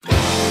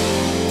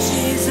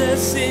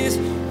Jesus is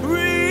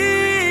real.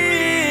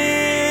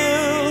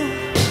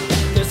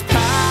 There's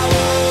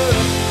power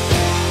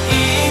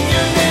in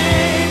your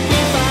name. We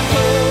find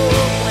hope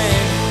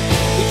when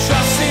we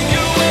trust in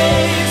your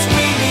ways.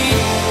 We need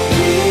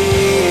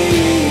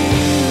you.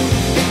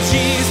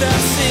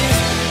 Jesus is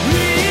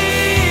real.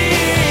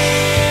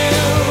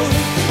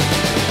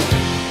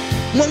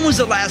 When was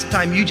the last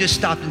time you just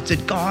stopped and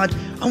said, God,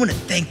 I want to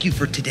thank you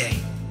for today?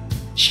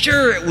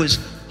 Sure, it was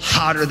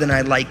hotter than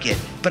I like it,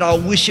 but I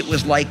wish it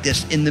was like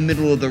this in the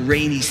middle of the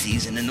rainy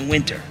season in the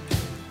winter.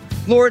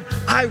 Lord,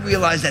 I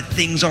realize that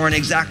things aren't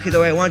exactly the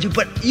way I want to,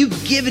 but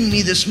you've given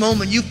me this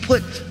moment. You've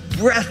put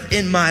breath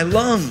in my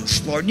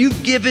lungs, Lord.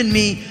 You've given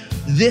me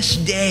this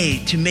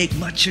day to make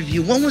much of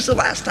you. When was the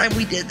last time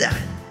we did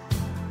that?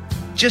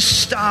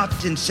 Just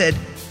stopped and said,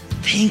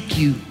 thank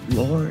you,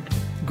 Lord.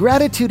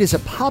 Gratitude is a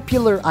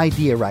popular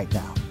idea right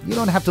now. You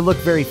don't have to look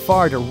very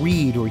far to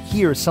read or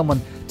hear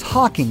someone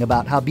talking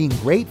about how being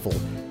grateful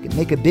can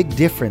make a big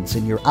difference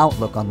in your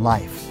outlook on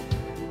life.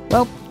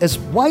 Well, as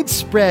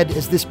widespread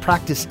as this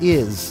practice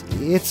is,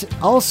 it's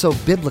also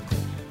biblical.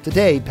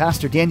 Today,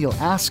 Pastor Daniel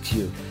asks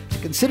you to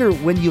consider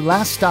when you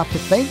last stopped to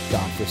thank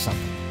God for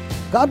something.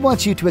 God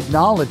wants you to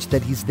acknowledge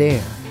that He's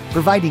there,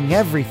 providing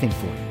everything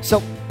for you.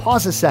 So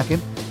pause a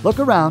second, look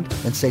around,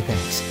 and say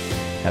thanks.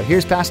 Now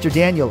here's Pastor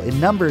Daniel in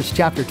Numbers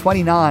chapter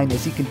 29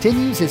 as he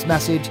continues his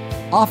message,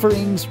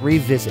 Offerings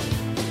Revisited.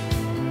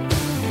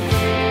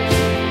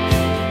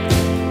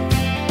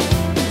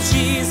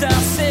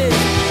 Jesus is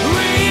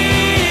real.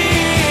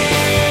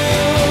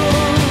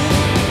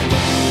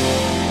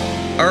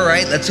 All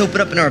right, let's open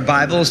up in our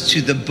Bibles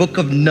to the book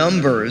of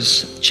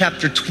Numbers,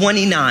 chapter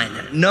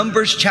 29.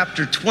 Numbers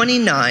chapter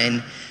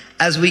 29.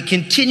 As we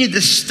continue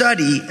the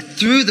study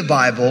through the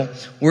Bible,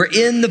 we're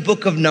in the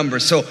book of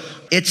Numbers. So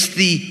it's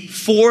the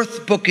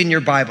fourth book in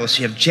your Bible.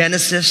 So you have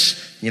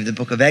Genesis, you have the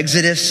book of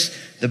Exodus,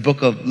 the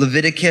book of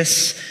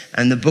Leviticus,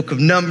 and the book of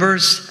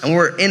Numbers. And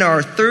we're in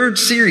our third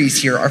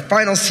series here, our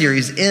final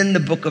series in the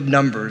book of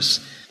Numbers.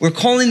 We're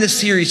calling this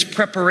series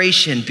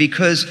Preparation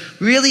because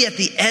really at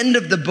the end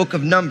of the book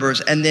of Numbers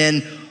and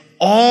then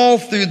all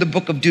through the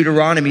book of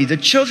Deuteronomy, the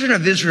children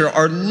of Israel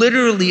are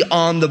literally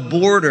on the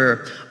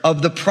border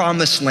of the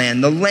promised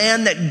land, the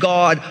land that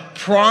God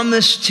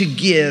promised to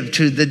give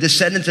to the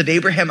descendants of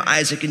Abraham,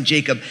 Isaac, and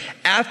Jacob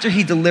after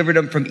he delivered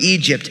them from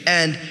Egypt.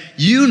 And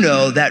you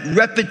know that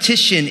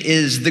repetition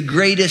is the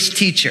greatest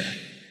teacher,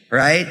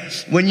 right?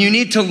 When you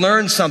need to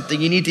learn something,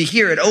 you need to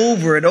hear it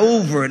over and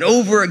over and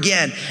over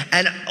again.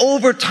 And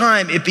over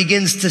time, it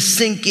begins to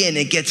sink in.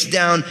 It gets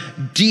down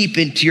deep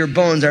into your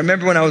bones. I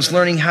remember when I was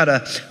learning how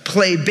to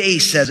play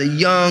bass as a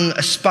young,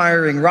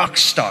 aspiring rock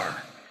star.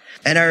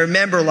 And I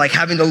remember like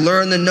having to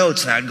learn the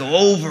notes, and I'd go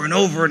over and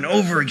over and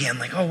over again,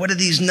 like, oh, what are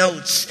these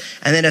notes?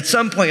 And then at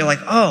some point you're like,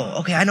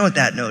 oh, okay, I know what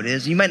that note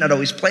is. You might not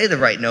always play the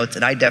right notes,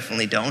 and I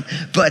definitely don't,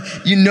 but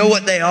you know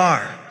what they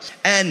are.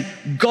 And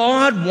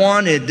God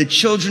wanted the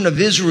children of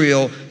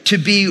Israel to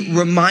be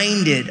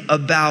reminded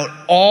about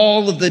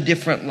all of the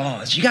different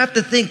laws. You have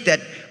to think that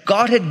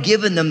God had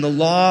given them the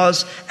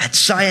laws at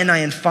Sinai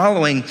and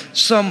following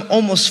some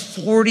almost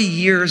 40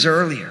 years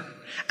earlier.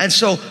 And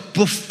so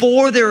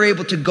before they were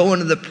able to go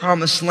into the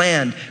promised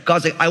land,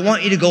 God's like, I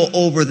want you to go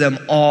over them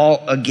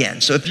all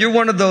again. So if you're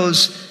one of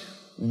those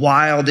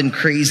wild and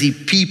crazy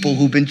people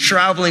who've been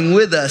traveling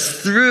with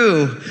us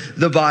through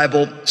the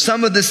Bible,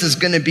 some of this is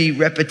going to be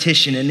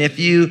repetition. And if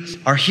you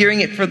are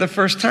hearing it for the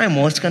first time,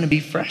 well, it's going to be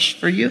fresh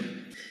for you.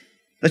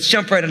 Let's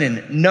jump right on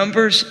in.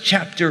 Numbers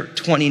chapter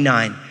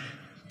 29.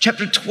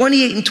 Chapter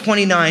 28 and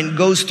 29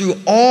 goes through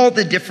all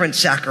the different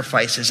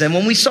sacrifices. And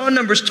when we saw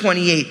Numbers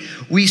 28,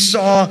 we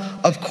saw,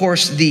 of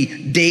course, the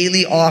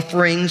daily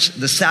offerings,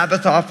 the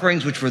Sabbath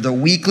offerings, which were the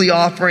weekly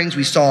offerings.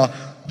 We saw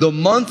the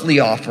monthly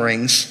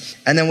offerings.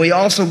 And then we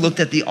also looked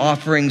at the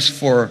offerings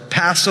for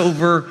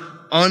Passover,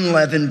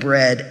 unleavened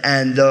bread,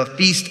 and the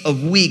Feast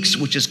of Weeks,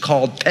 which is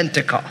called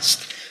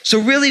Pentecost.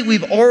 So really,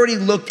 we've already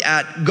looked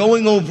at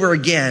going over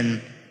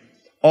again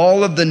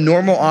all of the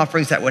normal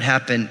offerings that would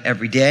happen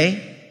every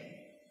day,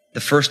 the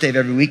first day of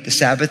every week, the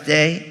Sabbath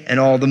day, and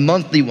all the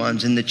monthly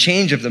ones and the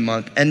change of the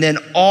month, and then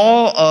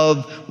all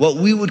of what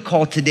we would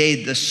call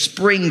today the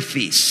spring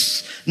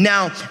feasts.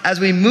 Now, as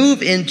we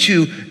move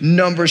into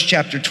Numbers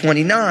chapter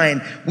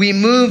 29, we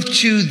move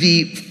to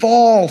the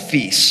fall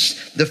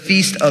feasts, the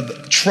Feast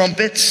of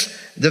Trumpets,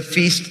 the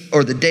Feast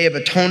or the Day of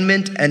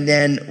Atonement, and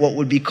then what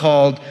would be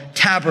called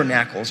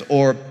tabernacles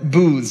or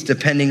booths,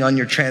 depending on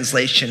your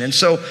translation. And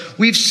so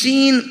we've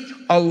seen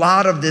a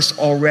lot of this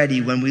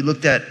already when we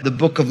looked at the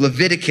book of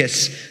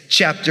Leviticus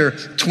chapter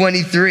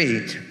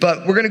 23,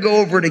 but we're going to go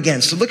over it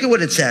again. So look at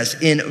what it says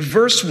in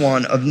verse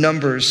 1 of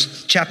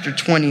Numbers chapter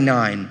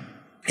 29.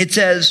 It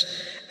says,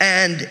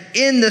 and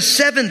in the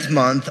 7th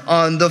month,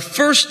 on the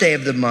first day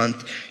of the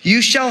month,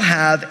 you shall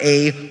have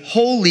a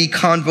holy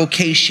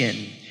convocation.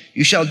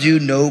 You shall do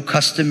no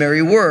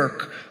customary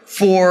work.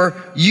 For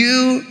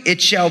you,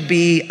 it shall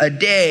be a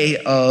day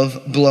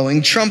of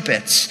blowing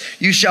trumpets.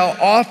 You shall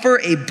offer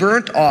a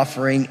burnt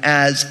offering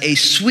as a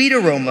sweet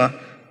aroma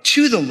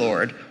to the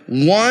Lord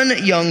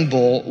 1 young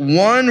bull,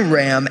 1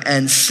 ram,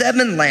 and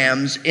 7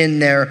 lambs in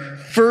their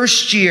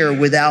first year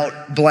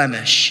without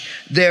blemish.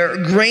 Their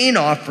grain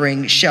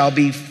offering shall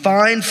be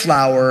fine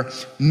flour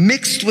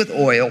mixed with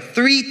oil,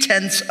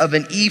 3/10 of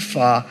an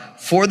ephah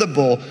for the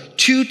bull,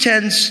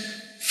 2/10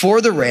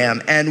 for the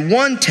ram, and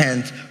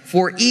 1/10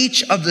 for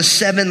each of the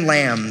 7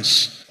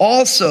 lambs.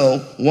 Also,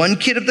 1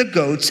 kid of the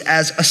goats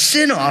as a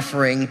sin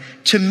offering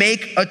to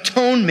make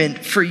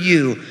atonement for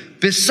you,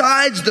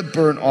 besides the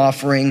burnt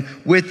offering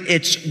with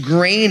its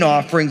grain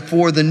offering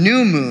for the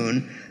new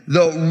moon,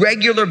 the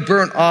regular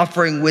burnt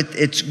offering with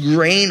its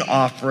grain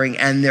offering,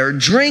 and their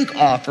drink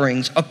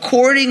offerings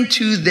according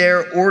to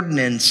their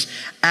ordinance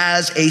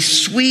as a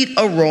sweet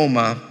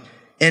aroma,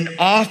 an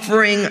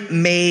offering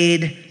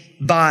made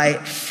by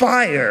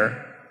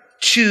fire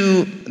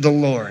to the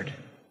Lord.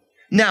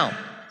 Now,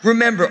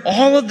 remember,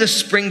 all of the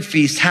spring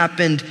feasts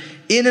happened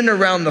in and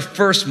around the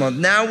first month.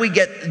 Now we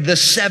get the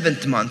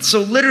 7th month.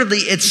 So literally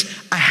it's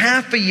a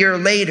half a year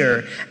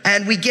later,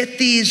 and we get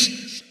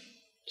these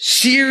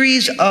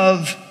series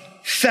of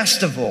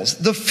festivals.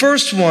 The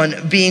first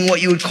one being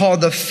what you would call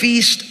the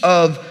Feast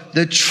of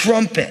the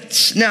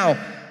Trumpets. Now,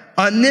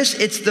 on this,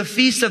 it's the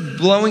Feast of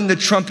Blowing the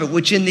Trumpet,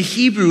 which in the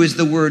Hebrew is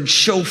the word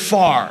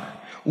shofar,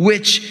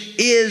 which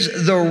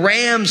is the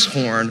ram's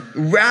horn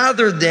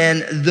rather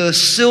than the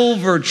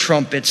silver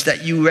trumpets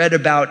that you read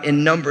about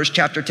in Numbers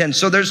chapter 10.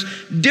 So there's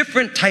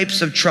different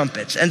types of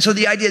trumpets. And so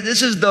the idea,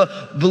 this is the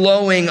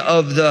blowing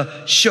of the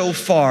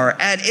shofar.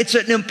 And it's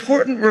an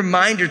important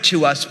reminder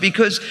to us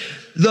because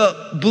the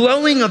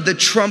blowing of the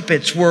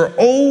trumpets were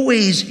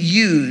always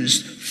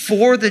used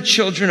for the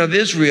children of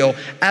Israel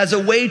as a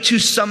way to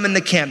summon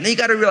the camp. Now you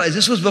got to realize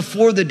this was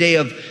before the day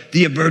of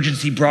the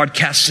emergency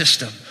broadcast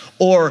system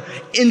or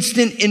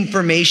instant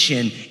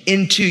information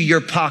into your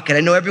pocket.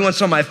 I know every once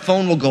in a while my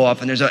phone will go off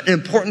and there's an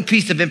important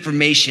piece of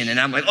information and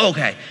I'm like,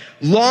 okay.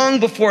 Long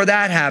before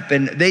that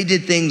happened, they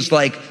did things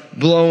like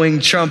blowing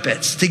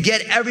trumpets to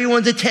get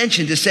everyone's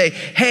attention, to say,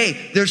 hey,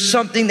 there's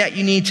something that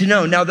you need to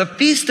know. Now, the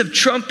Feast of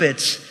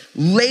Trumpets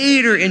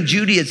later in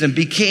Judaism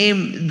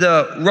became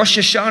the Rosh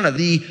Hashanah,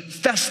 the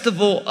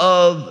festival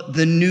of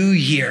the new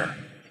year.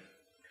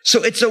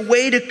 So it's a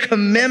way to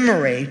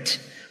commemorate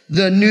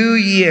the new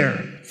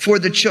year for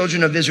the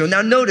children of Israel.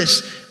 Now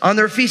notice, on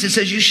their feast, it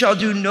says, you shall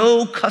do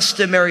no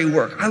customary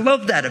work. I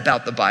love that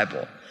about the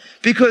Bible,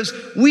 because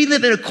we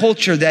live in a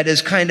culture that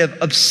is kind of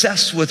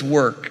obsessed with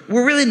work.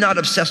 We're really not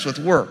obsessed with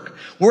work.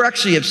 We're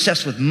actually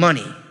obsessed with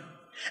money.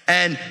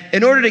 And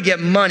in order to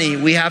get money,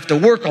 we have to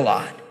work a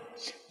lot.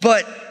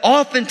 But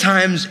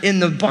oftentimes in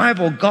the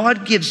Bible,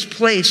 God gives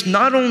place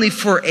not only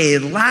for a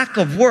lack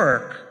of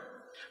work,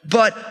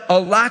 but a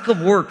lack of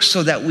work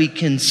so that we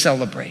can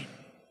celebrate.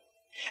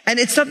 And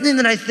it's something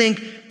that I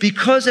think,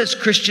 because as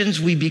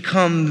Christians we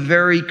become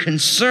very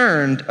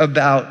concerned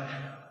about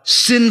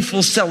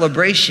sinful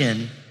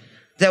celebration,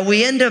 that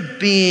we end up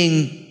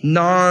being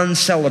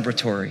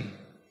non-celebratory.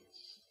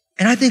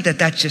 And I think that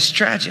that's just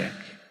tragic.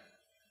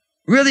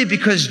 Really,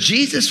 because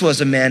Jesus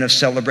was a man of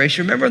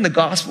celebration. Remember in the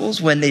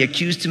Gospels when they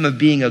accused him of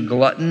being a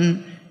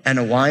glutton and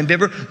a wine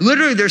bibber?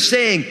 Literally, they're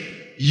saying,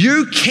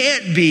 you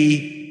can't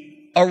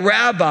be a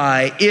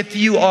rabbi if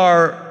you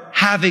are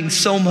having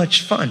so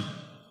much fun.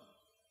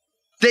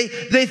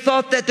 They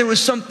thought that there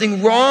was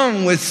something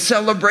wrong with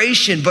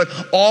celebration, but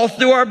all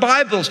through our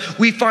Bibles,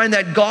 we find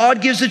that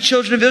God gives the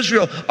children of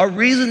Israel a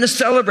reason to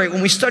celebrate.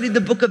 When we studied the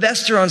book of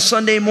Esther on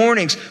Sunday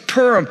mornings,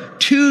 Purim,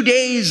 2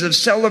 days of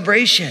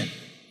celebration.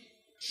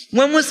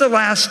 When was the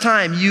last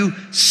time you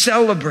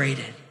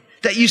celebrated?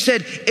 That you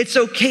said, it's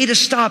okay to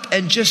stop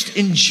and just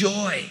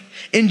enjoy.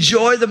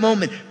 Enjoy the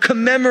moment.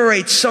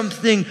 Commemorate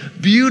something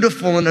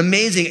beautiful and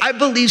amazing. I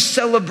believe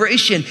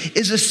celebration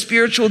is a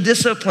spiritual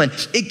discipline.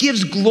 It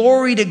gives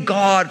glory to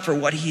God for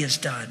what he has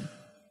done.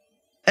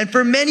 And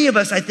for many of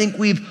us, I think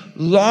we've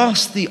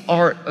lost the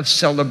art of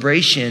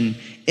celebration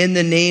in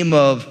the name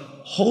of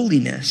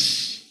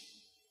holiness.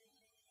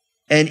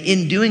 And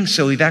in doing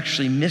so, we've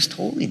actually missed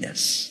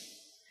holiness.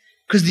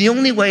 Because the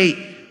only way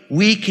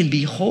we can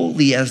be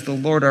holy as the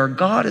Lord our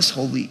God is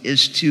holy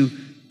is to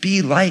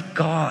be like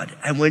God.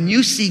 And when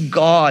you see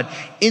God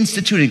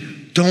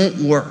instituting, don't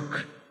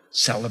work,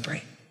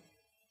 celebrate.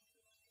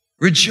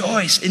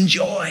 Rejoice,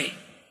 enjoy.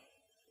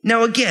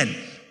 Now again,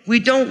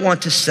 we don't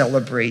want to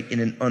celebrate in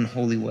an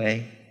unholy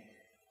way.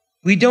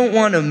 We don't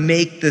want to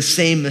make the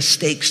same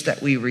mistakes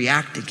that we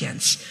react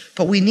against,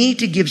 but we need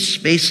to give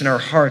space in our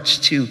hearts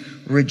to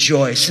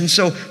rejoice. And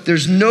so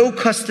there's no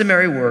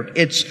customary work.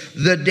 It's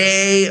the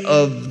day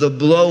of the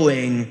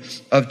blowing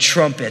of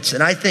trumpets.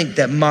 And I think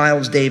that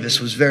Miles Davis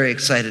was very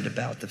excited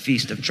about the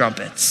Feast of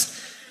Trumpets.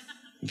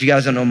 If you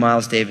guys don't know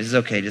Miles Davis, it's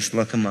okay, just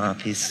look him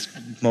up. He's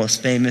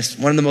most famous,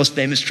 one of the most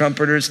famous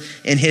trumpeters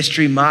in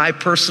history, my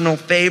personal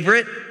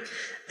favorite.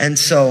 And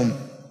so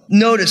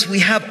notice we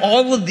have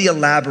all of the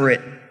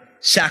elaborate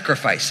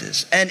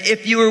sacrifices. And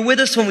if you were with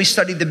us when we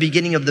studied the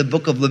beginning of the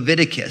book of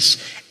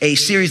Leviticus, a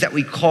series that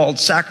we called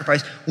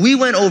Sacrifice, we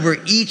went over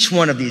each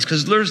one of these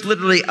because there's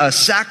literally a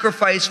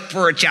sacrifice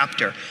for a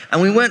chapter.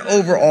 And we went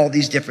over all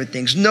these different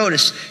things.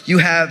 Notice you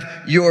have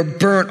your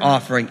burnt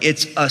offering.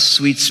 It's a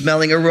sweet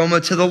smelling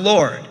aroma to the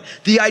Lord.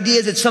 The idea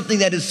is it's something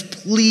that is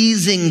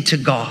pleasing to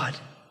God.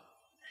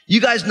 You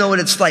guys know what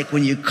it's like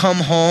when you come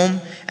home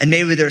and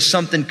maybe there's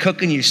something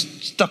cooking, you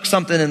stuck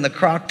something in the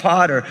crock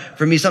pot, or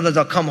for me, sometimes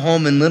I'll come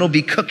home and Lynn will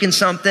be cooking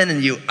something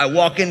and I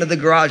walk into the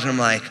garage and I'm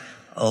like,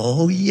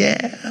 oh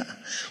yeah,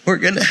 we're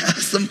going to have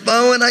some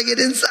fun when I get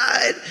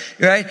inside,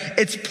 right?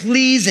 It's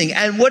pleasing.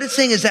 And what it's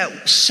saying is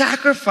that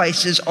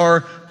sacrifices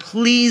are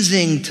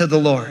pleasing to the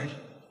Lord.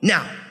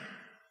 Now,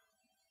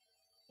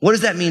 what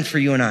does that mean for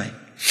you and I?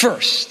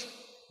 First,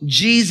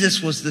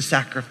 Jesus was the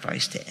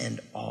sacrifice to end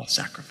all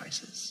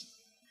sacrifices.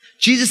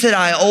 Jesus said,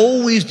 I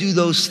always do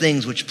those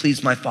things which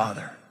please my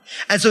Father.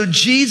 And so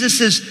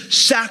Jesus'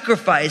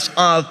 sacrifice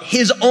of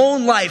his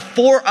own life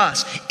for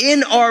us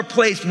in our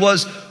place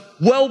was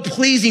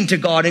well-pleasing to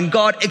God, and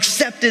God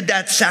accepted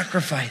that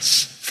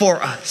sacrifice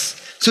for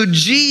us. So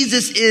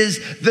Jesus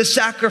is the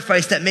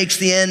sacrifice that makes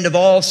the end of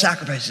all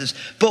sacrifices.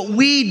 But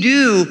we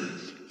do,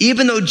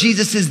 even though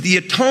Jesus is the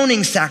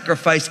atoning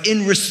sacrifice,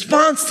 in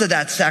response to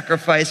that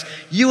sacrifice,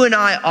 you and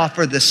I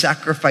offer the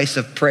sacrifice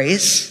of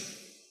praise.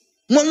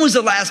 When was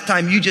the last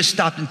time you just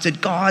stopped and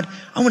said, God,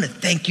 I want to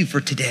thank you for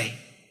today.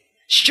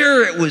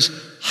 Sure, it was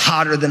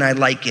hotter than I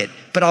like it,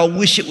 but I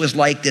wish it was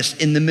like this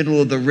in the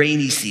middle of the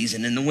rainy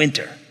season in the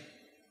winter.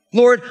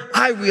 Lord,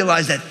 I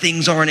realize that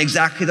things aren't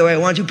exactly the way I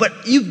want to,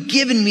 but you've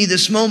given me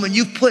this moment.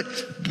 You've put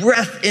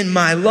breath in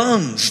my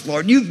lungs,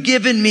 Lord. You've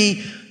given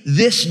me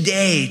this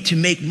day to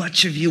make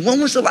much of you.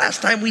 When was the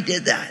last time we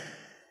did that?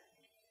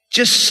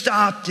 Just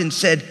stopped and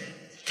said,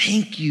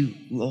 thank you,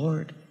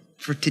 Lord,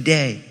 for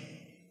today.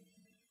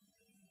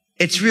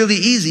 It's really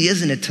easy,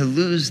 isn't it, to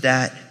lose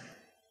that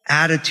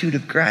attitude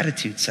of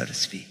gratitude, so to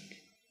speak.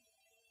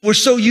 We're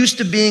so used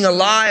to being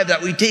alive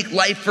that we take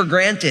life for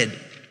granted.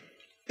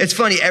 It's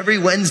funny, every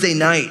Wednesday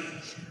night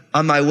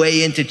on my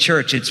way into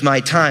church, it's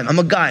my time. I'm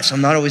a guy, so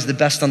I'm not always the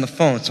best on the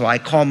phone. So I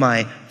call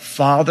my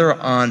father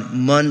on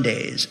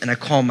Mondays and I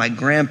call my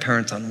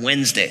grandparents on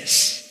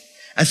Wednesdays.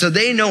 And so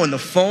they know when the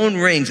phone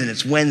rings and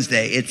it's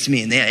Wednesday, it's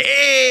me. And they're like,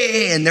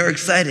 hey, and they're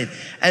excited.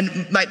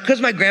 And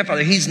because my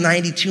grandfather, he's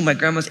 92, my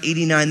grandma's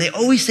 89, they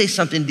always say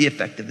something to the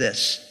effect of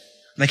this.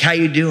 I'm like, how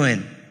you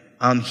doing?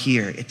 I'm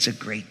here. It's a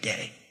great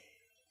day.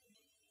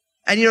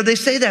 And they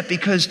say that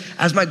because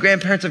as my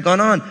grandparents have gone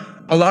on,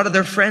 a lot of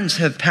their friends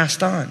have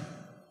passed on.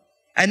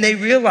 And they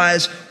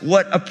realize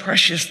what a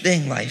precious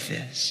thing life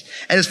is.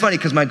 And it's funny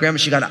because my grandma,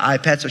 she got an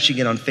iPad so she can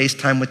get on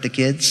FaceTime with the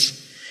kids.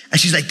 And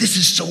she's like, this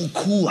is so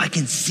cool. I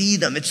can see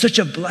them. It's such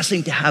a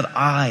blessing to have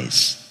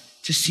eyes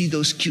to see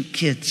those cute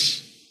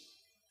kids.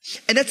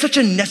 And that's such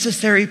a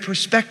necessary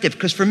perspective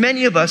because for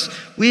many of us,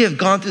 we have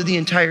gone through the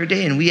entire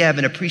day and we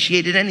haven't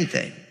appreciated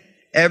anything.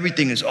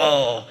 Everything is,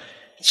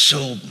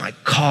 so my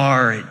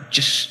car,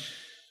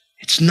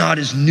 it's not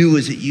as new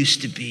as it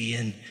used to be.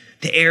 And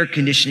the air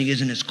conditioning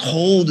isn't as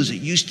cold as it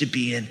used to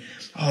be. And,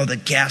 the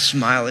gas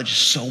mileage is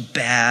so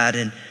bad.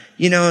 And,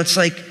 it's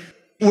like,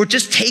 we're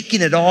just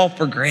taking it all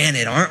for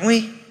granted, aren't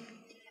we?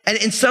 And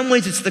in some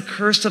ways, it's the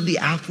curse of the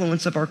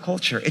affluence of our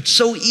culture. It's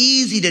so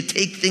easy to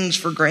take things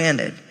for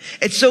granted.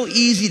 It's so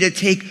easy to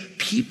take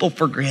people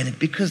for granted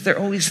because they're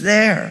always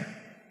there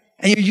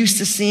and you're used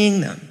to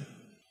seeing them.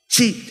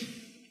 See,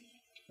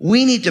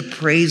 we need to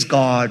praise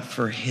God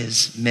for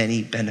his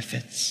many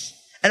benefits.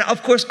 And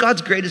of course,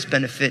 God's greatest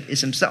benefit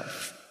is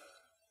himself.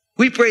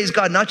 We praise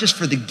God not just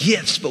for the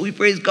gifts, but we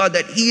praise God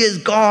that he is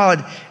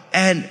God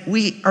and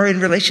we are in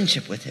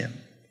relationship with him.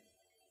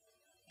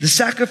 The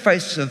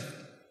sacrifice of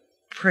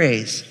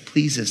praise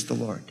pleases the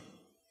Lord.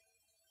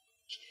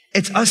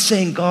 It's us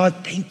saying, God,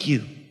 thank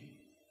you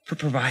for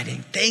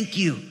providing. Thank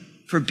you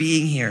for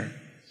being here.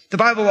 The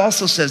Bible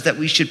also says that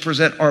we should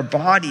present our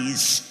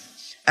bodies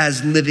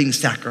as living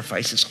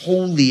sacrifices,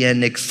 holy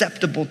and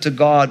acceptable to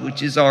God,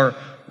 which is our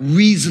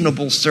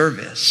reasonable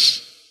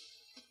service.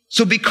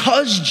 So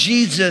because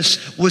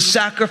Jesus was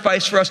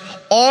sacrificed for us,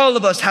 all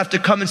of us have to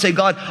come and say,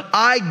 God,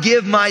 I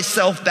give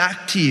myself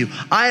back to you.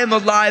 I am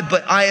alive,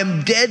 but I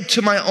am dead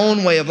to my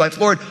own way of life.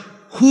 Lord,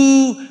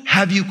 who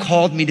have you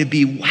called me to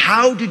be?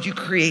 How did you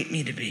create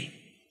me to be?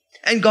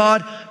 And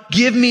God,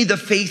 give me the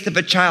faith of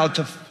a child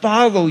to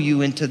follow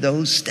you into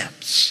those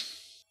steps.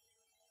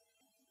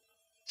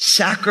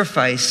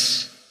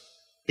 Sacrifice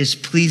is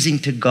pleasing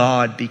to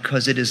God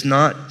because it is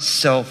not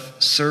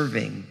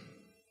self-serving.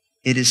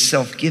 It is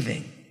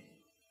self-giving.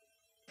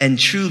 And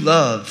true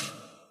love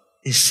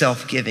is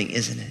self-giving,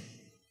 isn't it?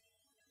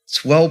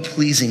 It's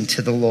well-pleasing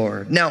to the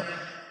Lord. Now,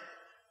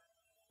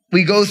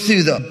 we go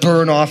through the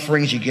burnt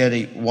offerings. You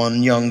get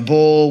one young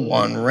bull,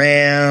 one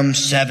ram,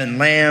 7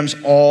 lambs,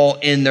 all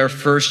in their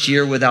first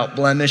year without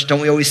blemish. Don't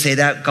we always say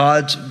that?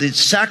 The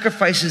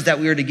sacrifices that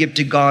we are to give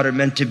to God are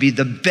meant to be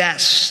the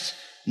best,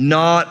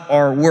 not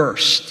our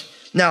worst.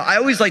 Now, I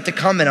always like to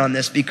comment on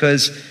this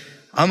because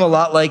I'm a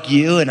lot like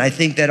you, and I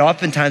think that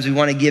oftentimes we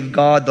want to give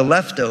God the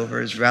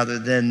leftovers rather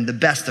than the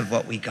best of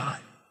what we got.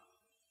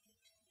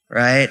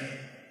 Right?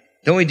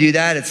 Don't we do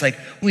that? It's like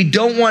we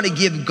don't want to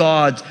give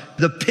God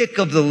the pick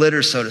of the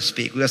litter, so to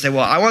speak. We're going to say,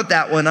 well, I want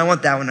that one.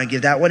 I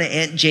give that one to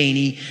Aunt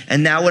Janie,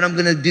 and that one I'm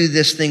going to do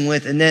this thing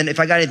with, and then if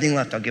I got anything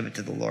left, I'll give it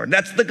to the Lord.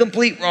 That's the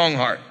complete wrong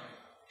heart.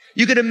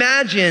 You could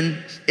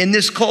imagine in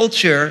this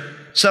culture,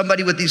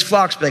 somebody with these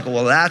flocks be like,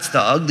 well, that's the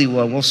ugly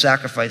one. We'll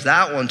sacrifice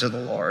that one to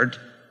the Lord.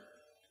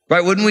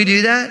 Right? Wouldn't we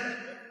do that?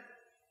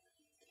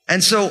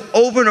 And so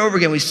over and over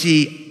again, we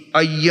see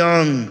a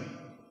young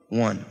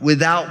one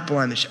without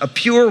blemish, a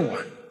pure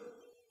one.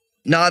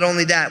 Not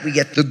only that, we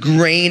get the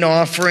grain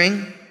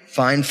offering,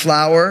 fine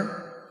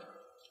flour.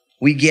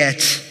 We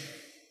get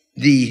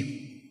the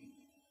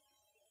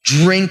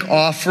drink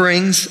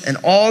offerings and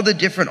all the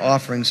different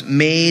offerings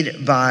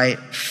made by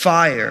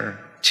fire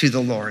to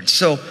the Lord.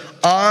 So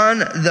on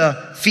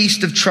the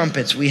Feast of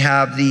Trumpets, we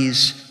have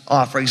these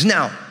offerings.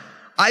 Now,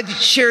 I've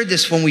shared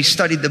this when we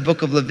studied the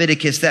book of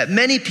Leviticus, that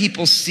many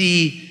people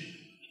see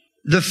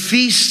the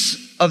feasts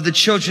of the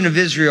children of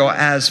Israel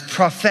as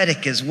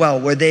prophetic as well,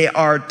 where they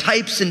are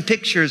types and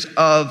pictures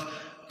of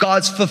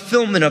God's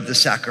fulfillment of the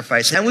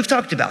sacrifice. And we've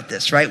talked about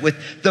this, right?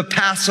 With the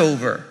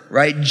Passover,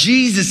 right?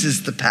 Jesus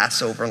is the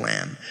Passover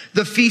lamb.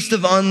 The Feast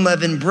of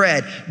Unleavened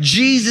Bread.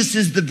 Jesus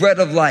is the bread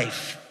of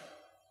life,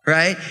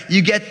 right?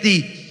 You get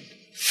the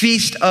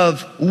Feast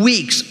of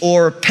Weeks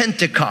or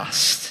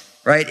Pentecost,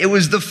 right? It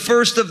was the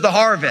first of the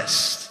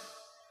harvest.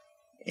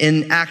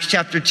 In Acts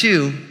chapter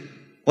 2,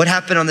 what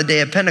happened on the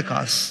day of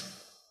Pentecost?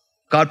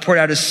 God poured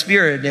out his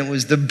Spirit, and it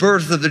was the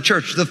birth of the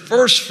church, the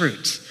first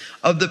fruits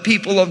of the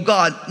people of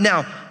God.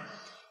 Now,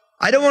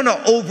 I don't want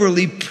to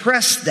overly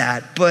press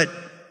that, but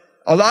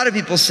a lot of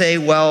people say,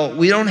 well,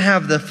 we don't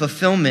have the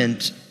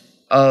fulfillment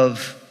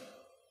of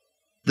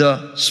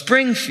the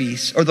spring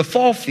feast or the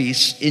fall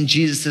feast in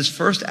Jesus'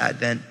 first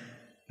advent.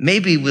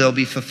 Maybe will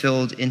be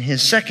fulfilled in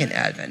his second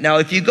advent. Now,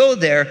 if you go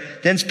there,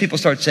 then people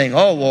start saying,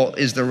 oh, well,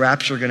 is the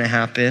rapture going to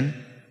happen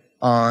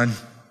on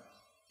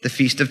the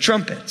Feast of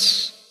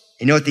Trumpets?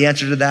 You know what the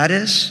answer to that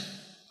is?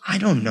 I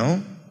don't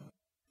know.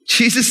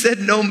 Jesus said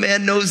no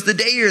man knows the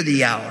day or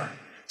the hour.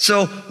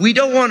 So we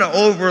don't want to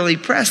overly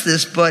press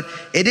this, but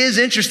it is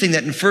interesting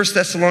that in 1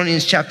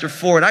 Thessalonians chapter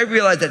 4, and I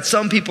realize that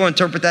some people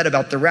interpret that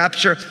about the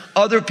rapture,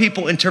 other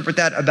people interpret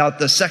that about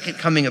the second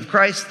coming of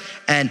Christ,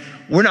 and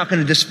we're not going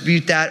to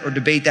dispute that or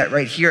debate that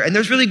right here. And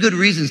there's really good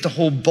reasons to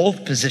hold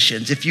both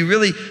positions. If you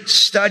really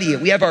study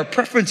it, we have our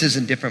preferences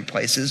in different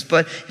places,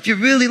 but if you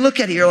really look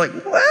at it, you're like,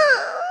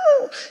 wow.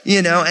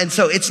 And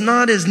so it's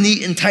not as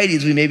neat and tidy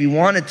as we maybe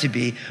want it to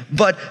be.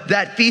 But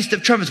that Feast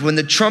of Trumpets, when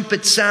the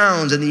trumpet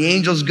sounds and the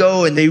angels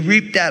go and they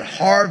reap that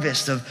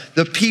harvest of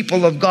the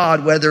people of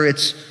God, whether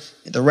it's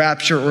the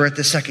rapture or at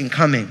the second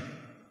coming,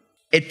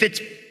 it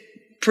fits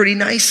pretty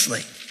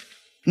nicely.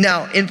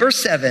 Now, in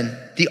verse 7,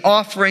 the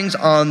offerings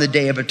on the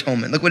Day of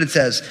Atonement. Look what it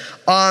says.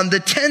 On the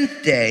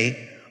 10th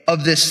day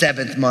of this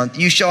 7th month,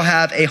 you shall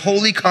have a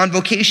holy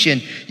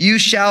convocation. You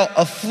shall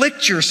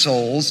afflict your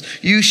souls.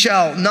 You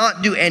shall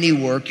not do any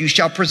work. You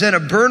shall present a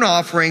burnt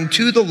offering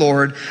to the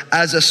Lord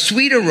as a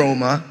sweet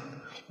aroma,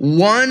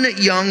 1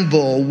 young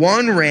bull,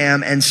 1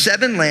 ram, and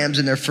 7 lambs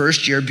in their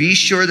first year. Be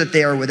sure that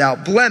they are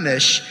without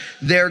blemish.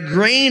 Their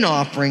grain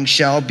offering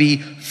shall be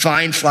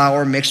fine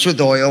flour mixed with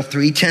oil,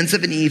 3/10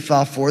 of an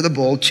ephah for the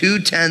bull,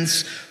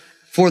 2/10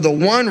 for the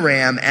 1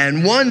 ram,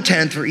 and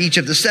 1/10 for each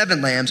of the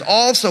 7 lambs.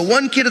 Also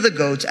 1 kid of the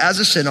goats as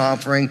a sin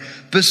offering,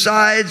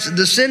 besides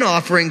the sin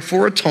offering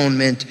for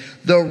atonement,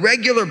 the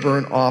regular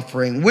burnt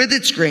offering with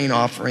its grain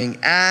offering,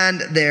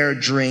 and their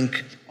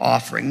drink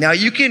offering. Now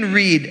you can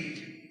read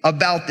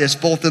about this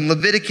both in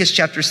Leviticus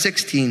chapter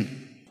 16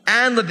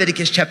 and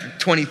Leviticus chapter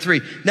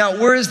 23. Now,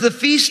 whereas the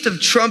Feast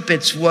of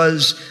Trumpets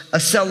was a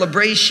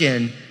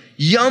celebration,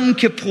 Yom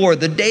Kippur,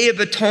 the Day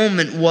of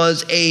Atonement,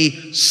 was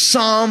a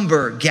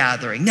somber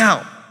gathering.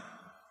 Now,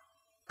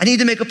 I need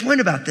to make a point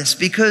about this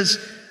because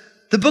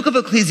the book of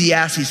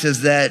Ecclesiastes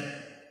says that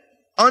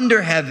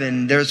under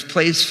heaven, there's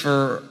place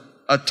for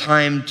a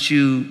time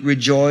to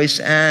rejoice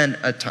and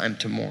a time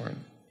to mourn.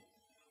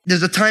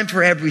 There's a time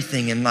for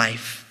everything in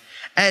life.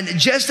 And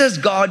just as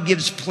God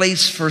gives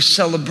place for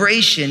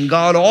celebration,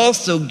 God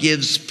also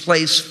gives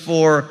place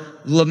for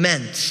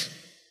lament.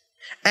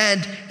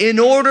 And in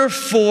order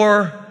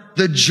for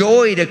the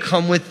joy to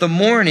come with the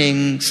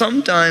morning,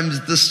 sometimes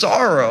the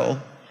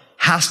sorrow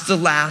has to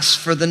last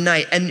for the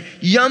night. And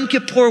Yom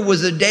Kippur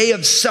was a day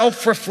of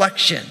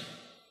self-reflection.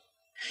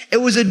 It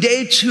was a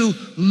day to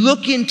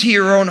look into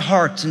your own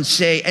hearts and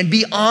say, and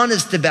be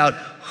honest about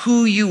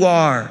who you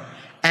are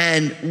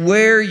and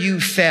where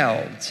you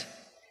failed.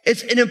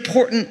 It's an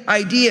important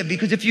idea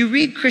because if you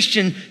read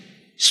Christian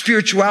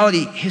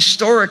spirituality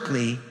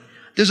historically,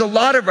 there's a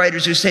lot of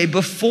writers who say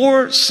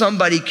before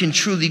somebody can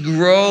truly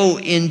grow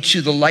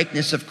into the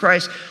likeness of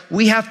Christ,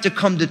 we have to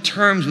come to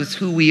terms with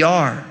who we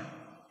are.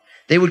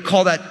 They would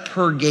call that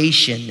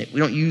purgation.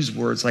 We don't use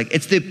words like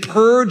it's the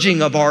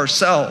purging of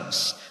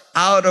ourselves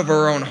out of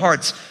our own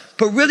hearts.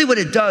 But really what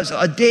it does,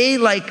 a day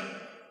like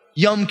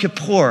Yom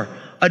Kippur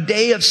a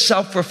day of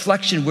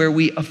self-reflection where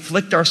we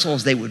afflict our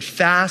souls. They would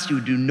fast, you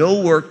would do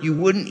no work, you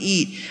wouldn't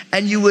eat,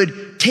 and you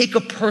would take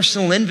a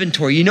personal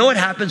inventory. You know what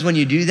happens when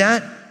you do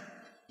that?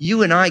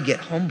 You and I get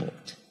humbled.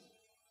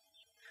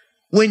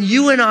 When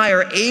you and I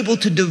are able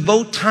to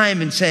devote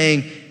time in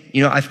saying,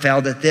 I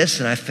failed at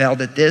this and I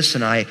failed at this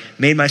and I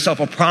made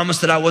myself a promise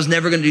that I was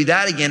never going to do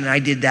that again, and I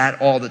did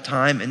that all the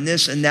time and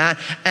this and that.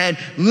 And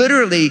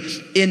literally,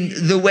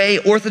 in the way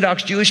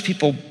Orthodox Jewish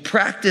people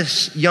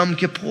practice Yom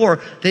Kippur,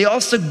 they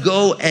also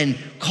go and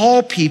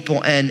call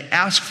people and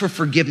ask for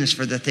forgiveness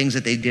for the things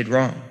that they did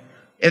wrong.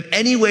 If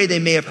any way they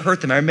may have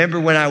hurt them. I remember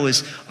when I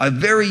was a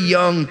very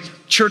young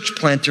church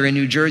planter in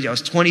New Jersey, I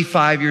was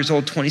 25 years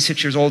old,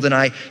 26 years old, and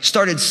I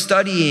started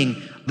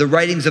studying the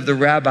writings of the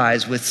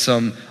rabbis with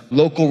some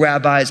local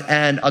rabbis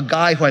and a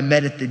guy who I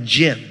met at the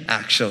gym,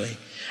 actually.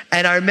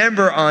 And I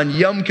remember on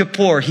Yom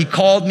Kippur, he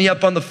called me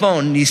up on the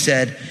phone and he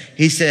said,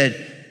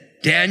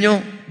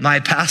 Daniel, my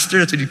pastor,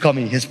 that's what he called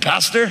me, his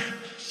pastor.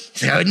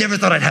 He's like, I never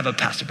thought I'd have a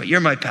pastor, but you're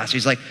my pastor.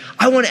 He's like,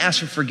 I want to ask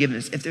for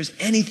forgiveness if there's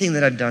anything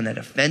that I've done that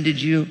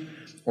offended you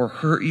or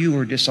hurt you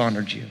or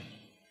dishonored you.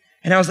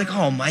 And I was like,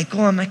 oh,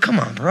 Michael, I'm like, come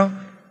on, bro.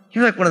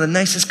 You're like one of the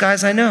nicest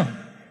guys I know.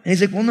 And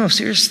he's like, well, no,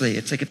 seriously.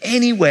 It's like, if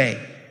any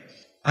way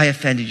I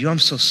offended you, I'm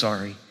so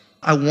sorry.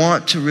 I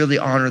want to really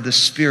honor the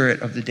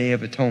spirit of the Day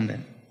of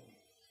Atonement.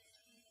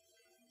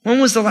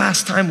 When was the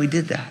last time we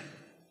did that?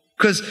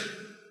 Because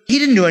he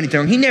didn't do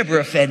anything wrong. He never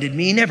offended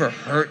me. He never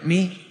hurt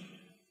me.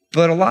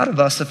 But a lot of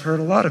us have hurt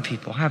a lot of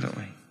people, haven't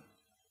we?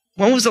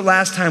 When was the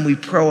last time we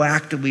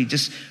proactively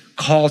just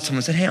called someone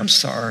and said, hey, I'm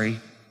sorry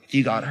if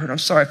you got hurt. I'm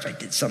sorry if I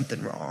did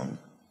something wrong.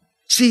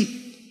 See,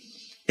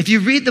 if you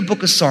read the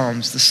book of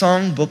Psalms, the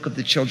song book of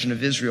the children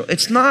of Israel,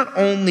 it's not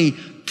only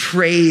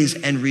praise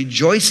and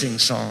rejoicing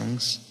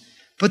songs,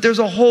 but there's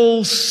a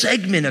whole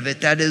segment of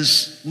it that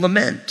is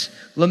lament.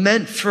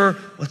 Lament for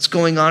what's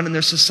going on in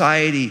their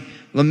society.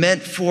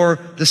 Lament for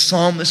the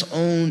psalmist's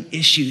own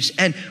issues.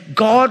 And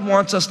God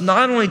wants us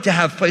not only to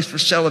have place for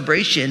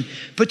celebration,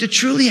 but to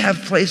truly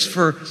have place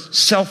for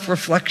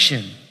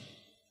self-reflection.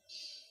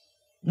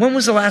 When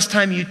was the last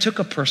time you took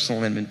a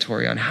personal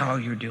inventory on how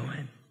you're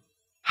doing?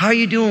 How are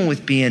you doing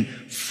with being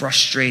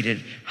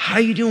frustrated? How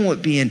are you doing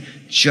with being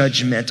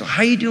judgmental?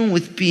 How are you doing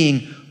with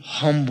being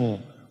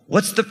humble?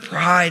 What's the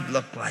pride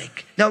look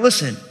like? Now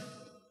listen,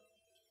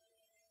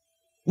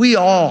 we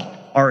all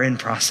are in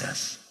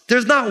process.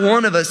 There's not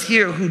one of us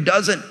here who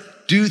doesn't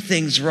do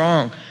things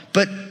wrong.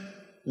 But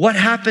what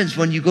happens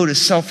when you go to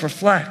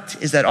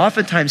self-reflect is that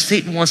oftentimes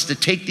Satan wants to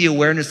take the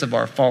awareness of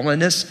our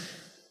fallenness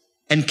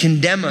and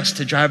condemn us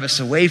to drive us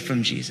away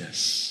from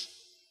Jesus.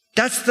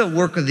 That's the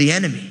work of the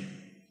enemy,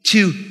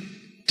 to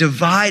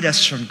divide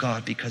us from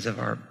God because of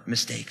our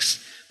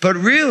mistakes. But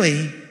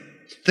really,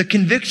 the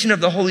conviction of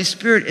the Holy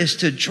Spirit is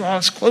to draw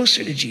us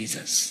closer to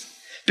Jesus.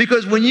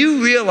 Because when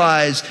you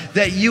realize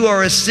that you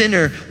are a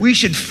sinner, we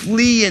should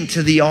flee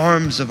into the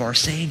arms of our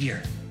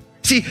Savior.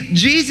 See,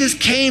 Jesus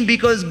came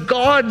because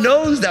God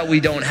knows that we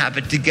don't have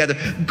it together.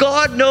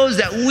 God knows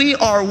that we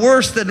are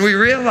worse than we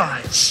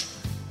realize.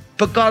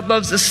 But God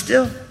loves us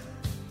still.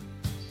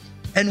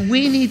 And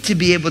we need to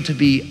be able to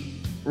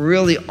be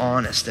really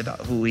honest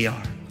about who we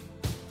are.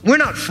 We're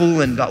not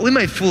fooling God. We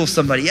might fool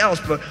somebody else,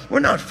 but we're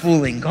not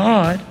fooling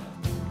God.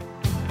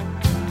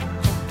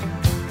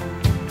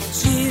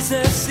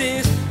 Jesus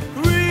is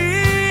real.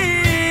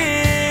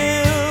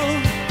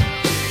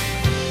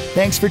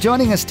 Thanks for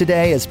joining us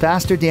today as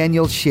Pastor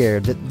Daniel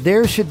shared that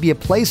there should be a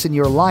place in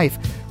your life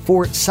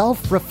for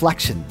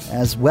self-reflection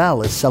as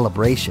well as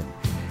celebration.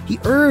 He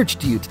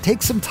urged you to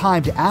take some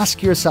time to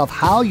ask yourself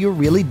how you're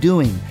really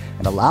doing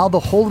and allow the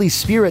Holy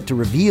Spirit to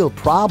reveal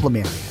problem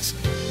areas.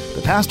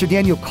 But Pastor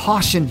Daniel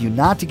cautioned you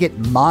not to get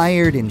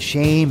mired in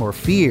shame or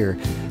fear,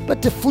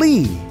 but to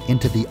flee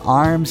into the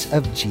arms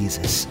of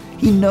Jesus.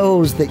 He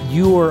knows that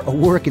you're a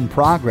work in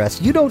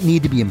progress. You don't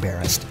need to be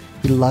embarrassed.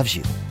 He loves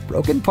you,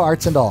 broken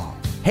parts and all.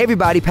 Hey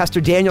everybody, Pastor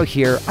Daniel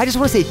here. I just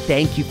want to say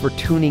thank you for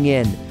tuning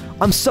in.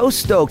 I'm so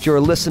stoked you're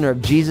a listener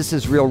of Jesus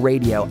is Real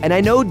Radio, and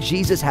I know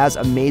Jesus has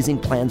amazing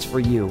plans for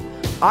you.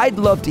 I'd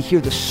love to hear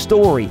the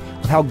story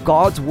of how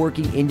God's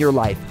working in your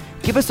life.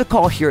 Give us a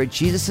call here at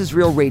Jesus is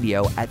Real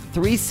Radio at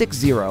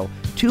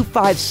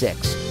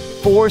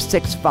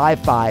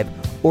 360-256-4655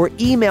 or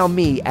email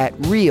me at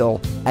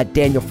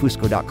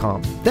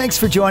real@danielfusco.com. Thanks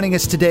for joining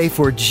us today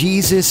for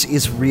Jesus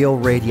is Real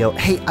Radio.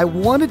 Hey, I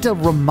wanted to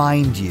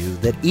remind you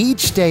that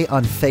each day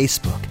on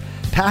Facebook,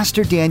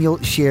 Pastor Daniel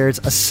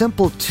shares a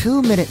simple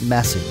 2-minute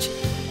message.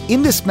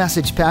 In this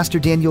message, Pastor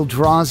Daniel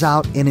draws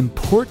out an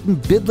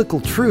important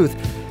biblical truth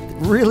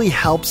that really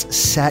helps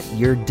set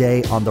your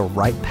day on the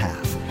right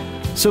path.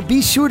 So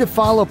be sure to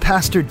follow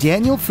Pastor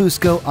Daniel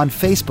Fusco on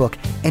Facebook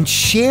and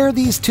share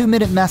these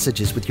 2-minute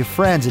messages with your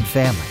friends and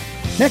family.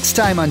 Next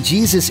time on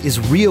Jesus is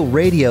Real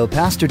Radio,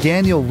 Pastor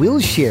Daniel will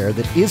share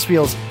that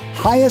Israel's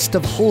highest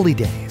of holy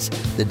days,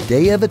 the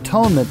Day of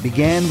Atonement,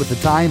 began with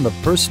a time of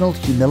personal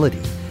humility.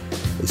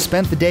 They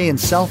spent the day in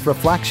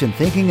self-reflection,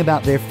 thinking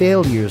about their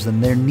failures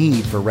and their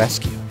need for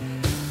rescue.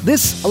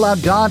 This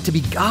allowed God to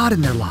be God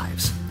in their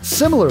lives,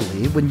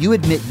 Similarly, when you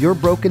admit your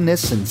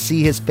brokenness and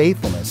see His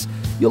faithfulness,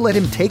 you'll let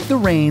Him take the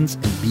reins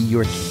and be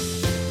your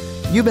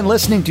king. You've been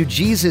listening to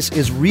Jesus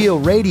is Real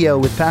Radio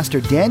with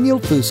Pastor Daniel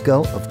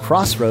Fusco of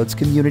Crossroads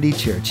Community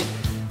Church.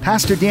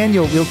 Pastor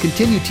Daniel will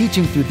continue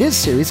teaching through this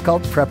series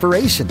called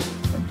Preparation.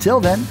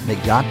 Until then, may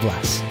God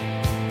bless.